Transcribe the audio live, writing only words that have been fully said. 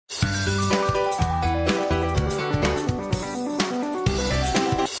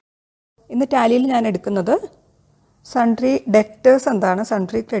ഇന്ന് ടാലിയിൽ ഞാൻ എടുക്കുന്നത് സൺട്രി ഡെറ്റേഴ്സ് എന്താണ്,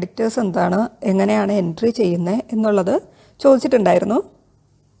 സൺട്രി ക്രെഡിറ്റേഴ്സ് എന്താണ്, എങ്ങനെയാണ് എൻട്രി ചെയ്യുന്നത് എന്നുള്ളത് ചോദിച്ചിട്ടുണ്ടായിരുന്നു.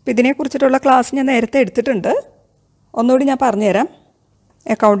 അപ്പോൾ ഇതിനെക്കുറിച്ചിട്ടുള്ള ക്ലാസ് ഞാൻ നേരത്തെ എടുത്തിട്ടുണ്ട്. ഒന്നുകൂടി ഞാൻ പറഞ്ഞുതരാം.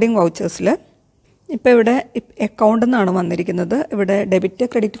 അക്കൗണ്ടിങ് വൗച്ചേഴ്സിൽ ഇപ്പോൾ ഇവിടെ അക്കൗണ്ട് എന്നാണ് വന്നിരിക്കുന്നത്. ഇവിടെ ഡെബിറ്റ്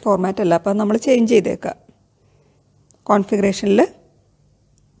ക്രെഡിറ്റ് ഫോർമാറ്റ് അല്ല, അപ്പോൾ നമ്മൾ ചേഞ്ച് ചെയ്തേക്കാം. കോൺഫിഗറേഷനിൽ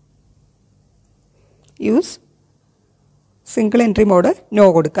use single entry mode no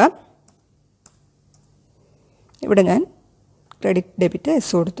കൊടുക്കാം. ഇവിടെ ഞാൻ ക്രെഡിറ്റ് ഡെബിറ്റ്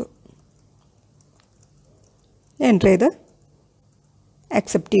എസ് കൊടുത്തു. എൻ്റർ ചെയ്ത്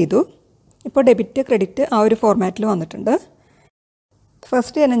അക്സെപ്റ്റ് ചെയ്തു. ഇപ്പോൾ ഡെബിറ്റ് ക്രെഡിറ്റ് ആ ഒരു ഫോർമാറ്റിൽ വന്നിട്ടുണ്ട്.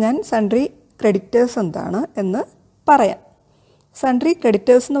 ഫസ്റ്റ് തന്നെ ഞാൻ സൺട്രി ക്രെഡിറ്റേഴ്സ് എന്താണ് എന്ന് പറയാം. സൺട്രി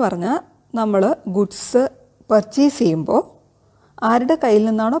ക്രെഡിറ്റേഴ്സ് എന്ന് പറഞ്ഞാൽ നമ്മൾ ഗുഡ്സ് പർച്ചേസ് ചെയ്യുമ്പോൾ ആരുടെ കയ്യിൽ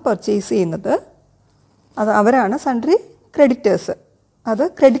നിന്നാണോ പർച്ചേസ് ചെയ്യുന്നത് അവരാണ് സൺട്രി ക്രെഡിറ്റേഴ്സ്. അത്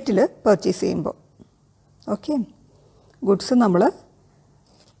ക്രെഡിറ്റിൽ പർച്ചേസ് ചെയ്യുമ്പോൾ. ഓക്കെ, ഗുഡ്സ് നമ്മൾ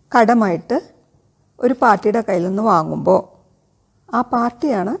കടമായിട്ട് ഒരു പാർട്ടിയുടെ കയ്യിൽ നിന്ന് വാങ്ങുമ്പോൾ ആ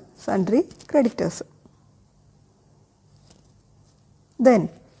പാർട്ടിയാണ് സൺട്രി ക്രെഡിറ്റേഴ്സ്. ദെൻ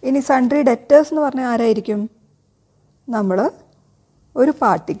ഇനി സൺട്രി ഡെറ്റേഴ്സ് എന്ന് പറഞ്ഞാൽ ആരായിരിക്കും? നമ്മൾ ഒരു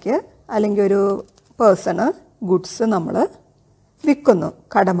പാർട്ടിക്ക് അല്ലെങ്കിൽ ഒരു പേഴ്സണ് ഗുഡ്സ് നമ്മൾ വിൽക്കുന്നു,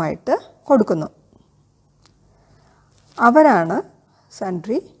 കടമായിട്ട് കൊടുക്കുന്നു. അവരാണ്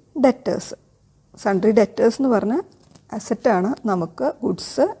സൺട്രി ഡെറ്റേഴ്സ്. സൺട്രി ഡെറ്റേഴ്സ് എന്ന് പറഞ്ഞാൽ അസറ്റാണ്, നമുക്ക്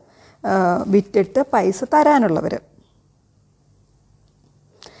ഗുഡ്സ് വിറ്റിട്ട് പൈസ തരാനുള്ളവർ.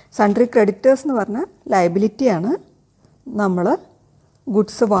 സൺട്രി ക്രെഡിറ്റേഴ്സ് എന്ന് പറഞ്ഞാൽ ലയബിലിറ്റിയാണ്, നമ്മൾ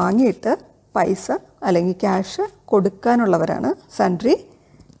ഗുഡ്സ് വാങ്ങിയിട്ട് പൈസ അല്ലെങ്കിൽ ക്യാഷ് കൊടുക്കാനുള്ളവരാണ് സൺട്രി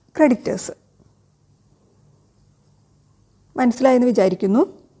ക്രെഡിറ്റേഴ്സ്. മനസ്സിലായെന്ന് വിചാരിക്കുന്നു.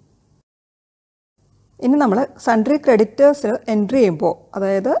 ഇനി നമ്മൾ സൺട്രി ക്രെഡിറ്റേഴ്സ് എൻട്രി ചെയ്യുമ്പോൾ,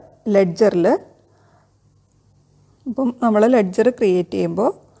 അതായത് ലെഡ്ജറിൽ, ഇപ്പം നമ്മൾ ലെഡ്ജർ ക്രിയേറ്റ് ചെയ്യുമ്പോൾ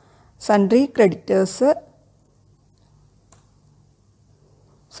സൺട്രി ക്രെഡിറ്റേഴ്സ്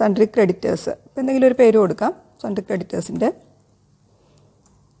എന്തെങ്കിലും ഒരു പേര് കൊടുക്കാം. സൺട്രി ക്രെഡിറ്റേഴ്സിൻ്റെ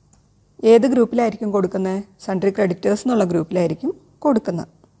ഏത് ഗ്രൂപ്പിലായിരിക്കും കൊടുക്കുന്നത്? സൺട്രി ക്രെഡിറ്റേഴ്സ് എന്നുള്ള ഗ്രൂപ്പിലായിരിക്കും കൊടുക്കുന്നത്.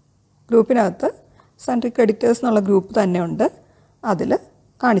 ഗ്രൂപ്പിനകത്ത് സൺട്രി ക്രെഡിറ്റേഴ്സ് എന്നുള്ള ഗ്രൂപ്പ് തന്നെ ഉണ്ട്, അതിൽ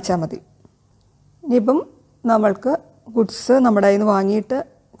കാണിച്ചാൽ മതി. ഇനിയിപ്പം നമ്മൾക്ക് ഗുഡ്സ് നമ്മുടെ കയ്യിൽ നിന്ന് വാങ്ങിയിട്ട്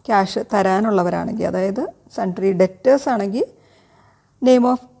ക്യാഷ് തരാനുള്ളവരാണെങ്കിൽ, അതായത് സൺട്രി ഡെറ്റേഴ്സ് ആണെങ്കിൽ നെയിം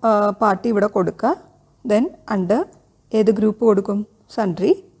ഓഫ് പാർട്ടി ഇവിടെ കൊടുക്കുക. ദെൻ അണ്ടർ ഏത് ഗ്രൂപ്പ് കൊടുക്കും?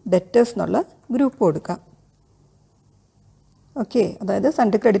 സൺട്രി ഡെറ്റേഴ്സ് എന്നുള്ള ഗ്രൂപ്പ് കൊടുക്കാം. ഓക്കെ, അതായത്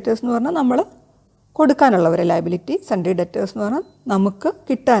സൺട്രി ക്രെഡിറ്റേഴ്സ് എന്ന് പറഞ്ഞാൽ നമ്മൾ കൊടുക്കാനുള്ളവർ ലയബിലിറ്റി, സൺട്രി ഡെറ്റേഴ്സ് എന്ന് പറഞ്ഞാൽ നമുക്ക്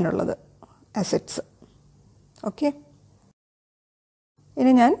കിട്ടാനുള്ളത് അസറ്റ്സ്. ഓക്കെ,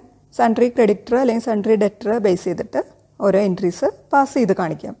 ഇനി ഞാൻ സൺട്രി ക്രെഡിറ്റർ അല്ലെങ്കിൽ സൺട്രി ഡെറ്റർ ബേസ് ചെയ്തിട്ട് ഓരോ എൻട്രീസ് പാസ് ചെയ്ത്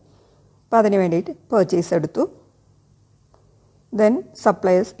കാണിക്കാം. അപ്പോൾ അതിന് വേണ്ടിയിട്ട് പർച്ചേസ് എടുത്തു. ദെൻ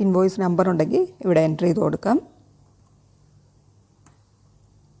സപ്ലയേഴ്സ് ഇൻവോയ്സ് നമ്പർ ഉണ്ടെങ്കിൽ ഇവിടെ എൻട്രി ചെയ്ത് കൊടുക്കാം.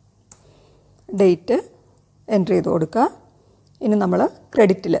 ഡേറ്റ് എൻട്രി ചെയ്ത് കൊടുക്കുക. ഇനി നമ്മൾ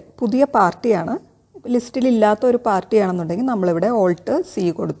ക്രെഡിറ്റിൽ പുതിയ പാർട്ടിയാണ്, ലിസ്റ്റിലില്ലാത്ത ഒരു പാർട്ടിയാണെന്നുണ്ടെങ്കിൽ നമ്മളിവിടെ ഓൾട്ട് സി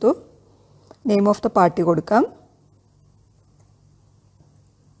കൊടുത്തു. നെയിം ഓഫ് ദ പാർട്ടി കൊടുക്കാം.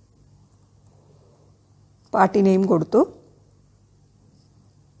 പാർട്ടി നെയിം കൊടുത്തു.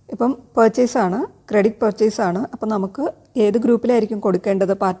 ഇപ്പം പർച്ചേസാണ്, ക്രെഡിറ്റ് പർച്ചേസാണ്. അപ്പം നമുക്ക് ഏത് ഗ്രൂപ്പിലായിരിക്കും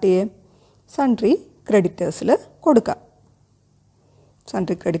കൊടുക്കേണ്ടത് പാർട്ടിയെ? സൺട്രി ക്രെഡിറ്റേഴ്സിൽ കൊടുക്കാം.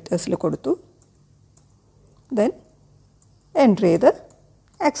 സൺട്രി ക്രെഡിറ്റേഴ്സിൽ കൊടുത്തു. ദെൻ എൻട്രി ചെയ്ത്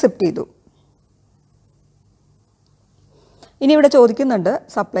അക്സെപ്റ്റ് ചെയ്തു. ഇനി ഇവിടെ ചോദിക്കുന്നുണ്ട്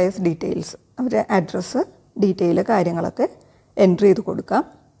സപ്ലയേഴ്സ് ഡീറ്റെയിൽസ്, അവരുടെ അഡ്രസ്സ്, ഡീറ്റെയിൽ, കാര്യങ്ങളൊക്കെ എൻട്രി ചെയ്ത് കൊടുക്കാം.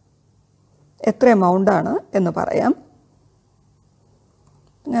 എത്ര എമൗണ്ടാണ് എന്ന് പറയാം.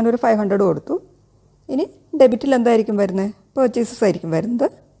 ഞാനൊരു 500 കൊടുത്തു. ഇനി ഡെബിറ്റിൽ എന്തായിരിക്കും വരുന്നത്? പർച്ചേസസ് ആയിരിക്കും വരുന്നത്.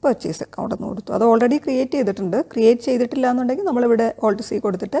 പർച്ചേസ് അക്കൗണ്ട് എന്ന് കൊടുത്തു. അത് ഓൾറെഡി ക്രിയേറ്റ് ചെയ്തിട്ടുണ്ട്. ക്രിയേറ്റ് ചെയ്തിട്ടില്ല എന്നുണ്ടെങ്കിൽ നമ്മളിവിടെ ഓൾട്ട് സി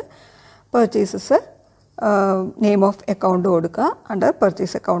കൊടുത്തിട്ട് പർച്ചേസസ് നെയിം ഓഫ് അക്കൗണ്ട് കൊടുക്കുക, അണ്ടർ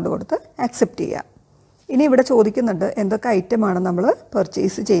പർച്ചേസ് അക്കൗണ്ട് കൊടുത്ത് ആക്സെപ്റ്റ് ചെയ്യുക. ഇനി ഇവിടെ ചോദിക്കുന്നുണ്ട് എന്തൊക്കെ ഐറ്റമാണ് നമ്മൾ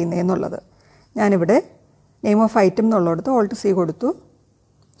പർച്ചേസ് ചെയ്യുന്നതെന്നുള്ളത്. ഞാനിവിടെ name of item എന്നുള്ളടത്ത് Alt C കൊടുത്തു.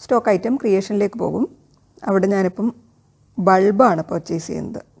 സ്റ്റോക്ക് ഐറ്റം ക്രിയേഷനിലേക്ക് പോകും. അവിടെ ഞാനിപ്പം ബൾബാണ് പർച്ചേസ്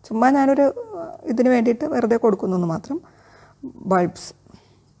ചെയ്യുന്നത്. ചുമ്മാ ഞാനൊരു ഇതിന് വേണ്ടിയിട്ട് വെറുതെ കൊടുക്കുന്നു മാത്രം. ബൾബ്സ്,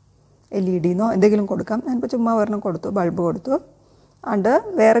 LED എന്നോ എന്തെങ്കിലും കൊടുക്കാം. ഞാനിപ്പോൾ ചുമ്മാ ഒരെണ്ണം കൊടുത്തു, ബൾബ് കൊടുത്തു. അണ്ട്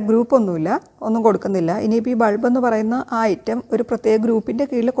വേറെ ഗ്രൂപ്പൊന്നുമില്ല, ഒന്നും കൊടുക്കുന്നില്ല. ഇനിയിപ്പോൾ ഈ ബൾബ് എന്ന് പറയുന്ന ആ ഐറ്റം ഒരു പ്രത്യേക ഗ്രൂപ്പിൻ്റെ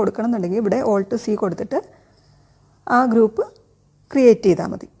കീഴിൽ കൊടുക്കണം എന്നുണ്ടെങ്കിൽ ഇവിടെ ഓൾട്ട് സി കൊടുത്തിട്ട് ആ ഗ്രൂപ്പ് ക്രിയേറ്റ് ചെയ്താൽ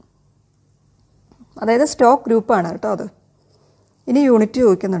മതി. അതായത് സ്റ്റോക്ക് ഗ്രൂപ്പാണ് കേട്ടോ അത്. ഇനി യൂണിറ്റ്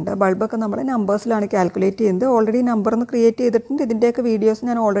ചോദിക്കുന്നുണ്ട്. ബൾബൊക്കെ നമ്മൾ നമ്പേഴ്സിലാണ് കാൽക്കുലേറ്റ് ചെയ്യുന്നത്. ഓൾറെഡി നമ്പർ ഒന്ന് ക്രിയേറ്റ് ചെയ്തിട്ടുണ്ട്. ഇതിൻ്റെയൊക്കെ വീഡിയോസ്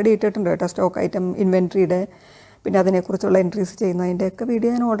ഞാൻ ഓൾറെഡി ഇട്ടിട്ടുണ്ട് കേട്ടോ. സ്റ്റോക്ക് ഐറ്റം ഇൻവെൻട്രിയുടെ പിന്നെ അതിനെക്കുറിച്ചുള്ള എൻട്രീസ് ചെയ്യുന്നതിൻ്റെയൊക്കെ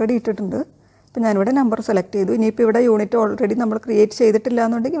വീഡിയോ ഞാൻ ഓൾറെഡി ഇട്ടിട്ടുണ്ട്. അപ്പോൾ ഞാനിവിടെ നമ്പർ സെലക്ട് ചെയ്തു. ഇനിയിപ്പോൾ ഇവിടെ യൂണിറ്റ് ഓൾറെഡി നമ്മൾ ക്രിയേറ്റ് ചെയ്തിട്ടില്ല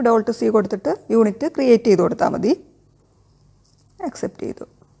എന്നുണ്ടെങ്കിൽ ഇവിടെ ഓൾട്ട് സി കൊടുത്തിട്ട് യൂണിറ്റ് ക്രിയേറ്റ് ചെയ്ത് കൊടുത്താൽ മതി. അക്സെപ്റ്റ് ചെയ്തു.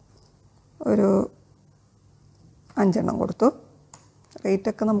 ഒരു 5 എണ്ണം കൊടുത്തു.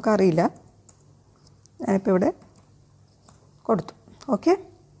 റേറ്റൊക്കെ നമുക്കറിയില്ല. ഞാനിപ്പോൾ ഇവിടെ കൊടുത്തു. ഓക്കെ,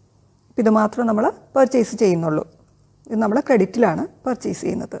 ഇത് മാത്രം നമ്മൾ പർച്ചേസ് ചെയ്യുന്നുള്ളൂ. ഇത് നമ്മൾ ക്രെഡിറ്റിലാണ് പർച്ചേസ്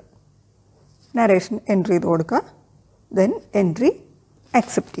ചെയ്യുന്നത്. നരേഷൻ എൻട്രി ചെയ്ത് കൊടുക്കുക. ദെൻ എൻട്രി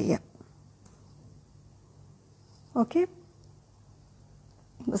അക്സെപ്റ്റ് ചെയ്യുക. ഓക്കെ,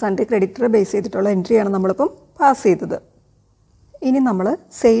 സൺഡ്രി ക്രെഡിറ്റർ ബേസ് ചെയ്തിട്ടുള്ള എൻട്രിയാണ് നമ്മളിപ്പം പാസ് ചെയ്തത്. ഇനി നമ്മൾ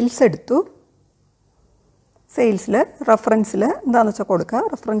സെയിൽസ് എടുത്തു. സെയിൽസിൽ റെഫറൻസിൽ എന്താണെന്ന് വെച്ചാൽ കൊടുക്കുക.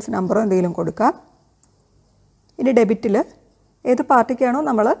 റെഫറൻസ് നമ്പറോ എന്തെങ്കിലും കൊടുക്കുക. ഇനി ഡെബിറ്റിൽ ഏത് പാർട്ടിക്കാണോ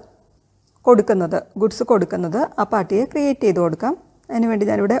നമ്മൾ കൊടുക്കുന്നത്, ഗുഡ്സ് കൊടുക്കുന്നത്, ആ പാർട്ടിയെ ക്രിയേറ്റ് ചെയ്ത് കൊടുക്കാം. അതിനുവേണ്ടി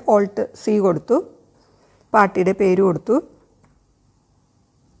ഞാനിവിടെ ഓൾട്ട് സി കൊടുത്തു. പാർട്ടിയുടെ പേര് കൊടുത്തു.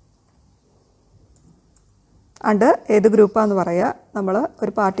 അണ്ട് ഏത് ഗ്രൂപ്പാണെന്ന് പറയുക. നമ്മൾ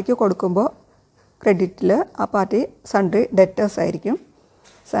ഒരു പാർട്ടിക്ക് കൊടുക്കുമ്പോൾ ക്രെഡിറ്റിൽ ആ പാർട്ടി സൺഡ്രി ഡെറ്റേഴ്സ് ആയിരിക്കും.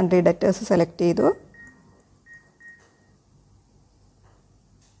 സൺഡ്രി ഡെറ്റേഴ്സ് സെലക്ട് ചെയ്തു.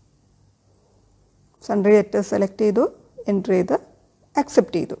 സൺഡ്രി ഡെറ്റേഴ്സ് സെലക്ട് ചെയ്തു. എൻട്രി ചെയ്ത്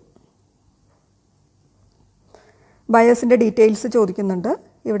അക്സെപ്റ്റ് ചെയ്തു. ബയേഴ്സിൻ്റെ ഡീറ്റെയിൽസ് ചോദിക്കുന്നുണ്ട്.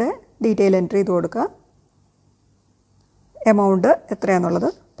 ഇവിടെ ഡീറ്റെയിൽ എൻട്രി ചെയ്ത് കൊടുക്കുക. എമൗണ്ട് എത്രയാണെന്നുള്ളത്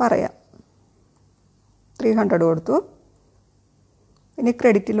പറയാം. 300 കൊടുത്തു. ഇനി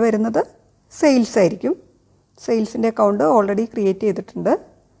ക്രെഡിറ്റിൽ വരുന്നത് സെയിൽസ് ആയിരിക്കും. സെയിൽസിൻ്റെ അക്കൗണ്ട് ഓൾറെഡി ക്രിയേറ്റ് ചെയ്തിട്ടുണ്ട്.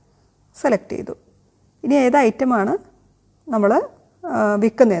 സെലക്ട് ചെയ്തു. ഇനി ഏത് ഐറ്റമാണ് നമ്മൾ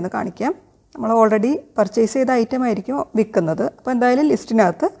വിൽക്കുന്നതെന്ന് കാണിക്കാം. നമ്മൾ ഓൾറെഡി പർച്ചേസ് ചെയ്ത ഐറ്റം ആയിരിക്കും വിൽക്കുന്നത്. അപ്പോൾ എന്തായാലും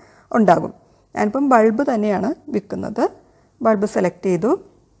ലിസ്റ്റിനകത്ത് ഉണ്ടാകും. ഞാനിപ്പം ബൾബ് തന്നെയാണ് വിൽക്കുന്നത്. ബൾബ് സെലക്ട് ചെയ്തു.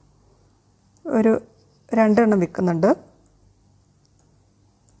 ഒരു 2 എണ്ണം വിൽക്കുന്നുണ്ട്.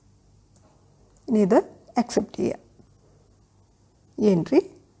 ഇനി ഇത് അക്സെപ്റ്റ് ചെയ്യുക. ഈ എൻട്രി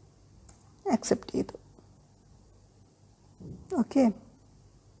അക്സെപ്റ്റ് ചെയ്തു. ഓക്കെ,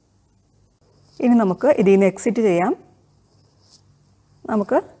 ഇനി നമുക്ക് ഇതിൽ നിന്ന് എക്സിറ്റ് ചെയ്യാം.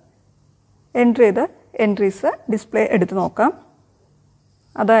 നമുക്ക് എൻട്രി ചെയ്ത് എൻട്രീസ് ഡിസ്പ്ലേ എടുത്ത് നോക്കാം.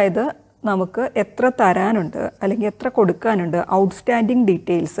 അതായത് നമുക്ക് എത്ര തരാനുണ്ട് അല്ലെങ്കിൽ എത്ര കൊടുക്കാനുണ്ട്, ഔട്ട്സ്റ്റാൻഡിങ്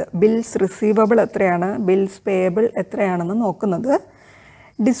ഡീറ്റെയിൽസ്, ബിൽസ് റിസീവബിൾ എത്രയാണ്, ബിൽസ് പേയബിൾ എത്രയാണെന്ന് നോക്കുന്നത്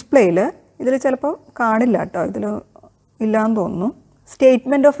ഡിസ്പ്ലേയിൽ. ഇതിൽ ചിലപ്പോൾ കാണില്ല കേട്ടോ, ഇതിൽ ഇല്ലയെന്ന് തോന്നുന്നു.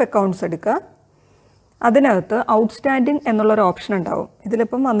 സ്റ്റേറ്റ്മെൻറ്റ് ഓഫ് അക്കൗണ്ട്സ് എടുക്കുക. അതിനകത്ത് ഔട്ട്സ്റ്റാൻഡിങ് എന്നുള്ളൊരു ഓപ്ഷൻ ഉണ്ടാവും.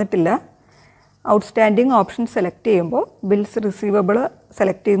 ഇതിലിപ്പം വന്നിട്ടില്ല. ഔട്ട്സ്റ്റാൻഡിങ് ഓപ്ഷൻ സെലക്ട് ചെയ്യുമ്പോൾ ബിൽസ് റിസീവബിൾ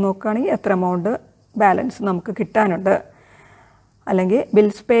സെലക്ട് ചെയ്ത് നോക്കുകയാണെങ്കിൽ എത്ര എമൗണ്ട് ബാലൻസ് നമുക്ക് കിട്ടാനുണ്ട്, അല്ലെങ്കിൽ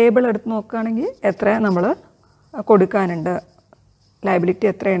ബിൽസ് പേയബിൾ എടുത്ത് നോക്കുകയാണെങ്കിൽ എത്ര നമ്മൾ കൊടുക്കാനുണ്ട്, ലയബിലിറ്റി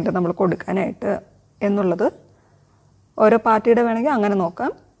എത്രയുണ്ട് നമ്മൾ കൊടുക്കാനായിട്ട് എന്നുള്ളത് ഓരോ പാർട്ടിയുടെ വേണമെങ്കിൽ അങ്ങനെ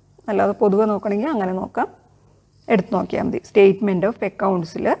നോക്കാം. അല്ലാതെ പൊതുവെ നോക്കണമെങ്കിൽ അങ്ങനെ നോക്കാം. എടുത്ത് നോക്കിയാൽ മതി. സ്റ്റേറ്റ്മെൻറ്റ് ഓഫ്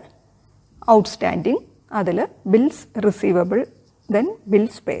അക്കൗണ്ട്സിൽ ഔട്ട്സ്റ്റാൻഡിങ്, അതിൽ bills receivable, then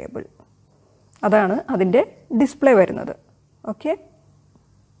bills payable, അതാണ് അതിൻ്റെ ഡിസ്പ്ലേ വരുന്നത്. ഓക്കെ,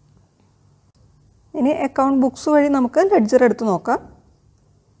 ഇനി അക്കൗണ്ട് ബുക്സ് വഴി നമുക്ക് ലെഡ്ജർ എടുത്ത് നോക്കാം.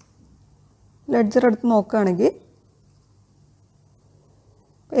 ലെഡ്ജർ എടുത്ത് നോക്കുകയാണെങ്കിൽ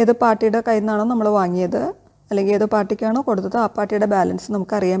ഏത് പാർട്ടിയുടെ കയ്യിൽ നിന്നാണോ നമ്മൾ വാങ്ങിയത് അല്ലെങ്കിൽ ഏത് പാർട്ടിക്കാണോ കൊടുത്തത് ആ പാർട്ടിയുടെ ബാലൻസ്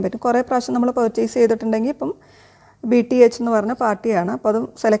നമുക്ക് അറിയാൻ പറ്റും. കുറേ പ്രാവശ്യം നമ്മൾ പർച്ചേസ് ചെയ്തിട്ടുണ്ടെങ്കിൽ ഇപ്പം BTH എന്ന് പറഞ്ഞ പാർട്ടിയാണ്. അപ്പോൾ അതും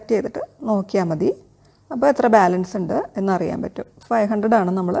സെലക്ട് ചെയ്തിട്ട് നോക്കിയാൽ മതി. അപ്പോൾ എത്ര ബാലൻസ് ഉണ്ട് എന്നറിയാൻ പറ്റും. 500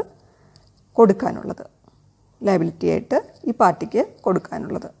 ആണ് നമ്മൾ കൊടുക്കാനുള്ളത്, ലയബിലിറ്റി ആയിട്ട് ഈ പാർട്ടിക്ക്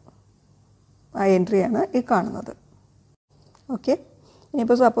കൊടുക്കാനുള്ളത്. ആ എൻട്രിയാണ് ഈ കാണുന്നത്. ഓക്കെ,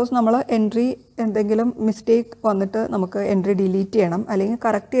 ഇനിയിപ്പോൾ സപ്പോസ് നമ്മൾ എൻട്രി എന്തെങ്കിലും മിസ്റ്റേക്ക് വന്നിട്ട് നമുക്ക് എൻട്രി ഡിലീറ്റ് ചെയ്യണം അല്ലെങ്കിൽ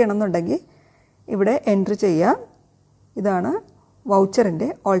കറക്റ്റ് ചെയ്യണം എന്നുണ്ടെങ്കിൽ ഇവിടെ എൻട്രി ചെയ്യാം. ഇതാണ് വൗച്ചറിൻ്റെ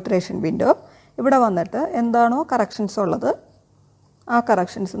ഓൾട്ടറേഷൻ വിൻഡോ. ഇവിടെ വന്നിട്ട് എന്താണോ കറക്ഷൻസ് ഉള്ളത് ആ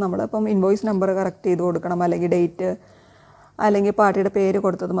കറക്ഷൻസ് നമ്മൾ ഇപ്പം ഇൻവോയ്സ് നമ്പർ കറക്റ്റ് ചെയ്ത് കൊടുക്കണം, അല്ലെങ്കിൽ ഡേറ്റ്, അല്ലെങ്കിൽ പാർട്ടിയുടെ പേര്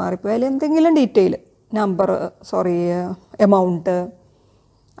കൊടുത്തത് മാറിപ്പോയി, അല്ലെങ്കിൽ എന്തെങ്കിലും ഡീറ്റെയിൽ നമ്പർ എമൗണ്ട്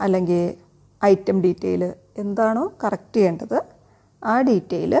അല്ലെങ്കിൽ ഐറ്റം ഡീറ്റെയിൽ എന്താണോ കറക്റ്റ് ചെയ്യേണ്ടത് ആ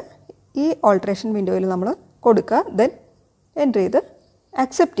ഡീറ്റെയിൽ ഈ ഓൾട്ടറേഷൻ വിൻഡോയിൽ നമ്മൾ കൊടുക്കുക. ദെൻ എൻട്രി ചെയ്ത്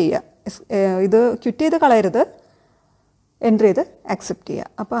അക്സെപ്റ്റ് ചെയ്യുക. ഇത് ക്വിറ്റ് ചെയ്ത് കളയരുത്, എൻട്രി ചെയ്ത് അക്സെപ്റ്റ് ചെയ്യുക.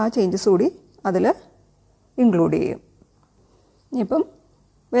 അപ്പോൾ ആ ചേഞ്ചസ് കൂടി അതിൽ ഇൻക്ലൂഡ് ചെയ്യും. ഇനിയിപ്പം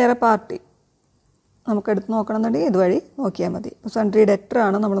വേറെ പാർട്ടി നമുക്കെടുത്ത് നോക്കണമെന്നുണ്ടെങ്കിൽ ഇതുവഴി നോക്കിയാൽ മതി. ഇപ്പോൾ സൺഡ്രി ഡെറ്റർ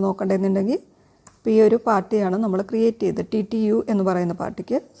ആണ് നമ്മൾ നോക്കേണ്ടതെന്നുണ്ടെങ്കിൽ ഇപ്പോൾ ഈ ഒരു പാർട്ടിയാണ് നമ്മൾ ക്രിയേറ്റ് ചെയ്തത്. TTU എന്ന് പറയുന്ന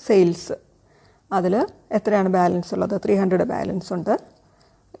പാർട്ടിക്ക് സെയിൽസ്. അതിൽ എത്രയാണ് ബാലൻസ് ഉള്ളത്? 300 ബാലൻസ് ഉണ്ട്.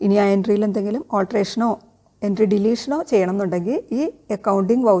 ഇനി ആ എൻട്രിയിൽ എന്തെങ്കിലും ഓൾട്ടറേഷനോ എൻട്രി ഡിലീഷനോ ചെയ്യണമെന്നുണ്ടെങ്കിൽ ഈ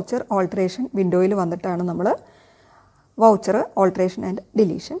അക്കൗണ്ടിങ് വൗച്ചർ ഓൾട്ടറേഷൻ വിൻഡോയിൽ വന്നിട്ടാണ് നമ്മൾ വൗച്ചർ ഓൾട്ടറേഷൻ ആൻഡ്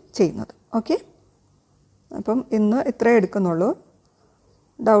ഡിലീഷൻ ചെയ്യുന്നത്. ഓക്കെ, അപ്പം ഇന്ന് ഇത്രേ എടുക്കുന്നുള്ളൂ.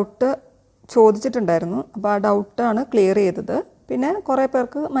 ഡൗട്ട് ചോദിച്ചിട്ടുണ്ടായിരുന്നു, അപ്പോൾ ആ ഡൗട്ടാണ് ക്ലിയർ ചെയ്തത്. പിന്നെ കുറേ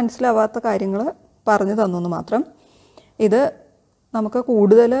പേർക്ക് മനസ്സിലാവാത്ത കാര്യങ്ങൾ പറഞ്ഞു തന്നു മാത്രം. ഇത് നമുക്ക്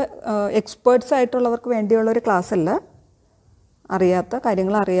കൂടുതൽ എക്സ്പേർട്സ് ആയിട്ടുള്ളവർക്ക് വേണ്ടിയുള്ളൊരു ക്ലാസ് അല്ല, അറിയാത്ത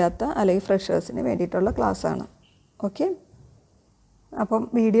കാര്യങ്ങൾ അറിയാത്ത അല്ലെങ്കിൽ ഫ്രഷേഴ്സിന് വേണ്ടിയിട്ടുള്ള ക്ലാസ്സാണ്. ഓക്കെ, അപ്പം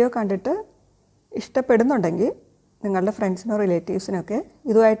വീഡിയോ കണ്ടിട്ട് ഇഷ്ടപ്പെടുന്നുണ്ടെങ്കിൽ നിങ്ങളുടെ ഫ്രണ്ട്സിനോ റിലേറ്റീവ്സിനൊക്കെ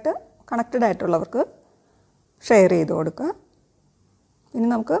ഇതുമായിട്ട് കണക്റ്റഡ് ആയിട്ടുള്ളവർക്ക് ഷെയർ ചെയ്ത് കൊടുക്കുക. ഇനി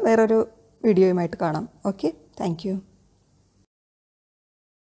നമുക്ക് വേറൊരു വീഡിയോയുമായിട്ട് കാണാം. Okay, thank you.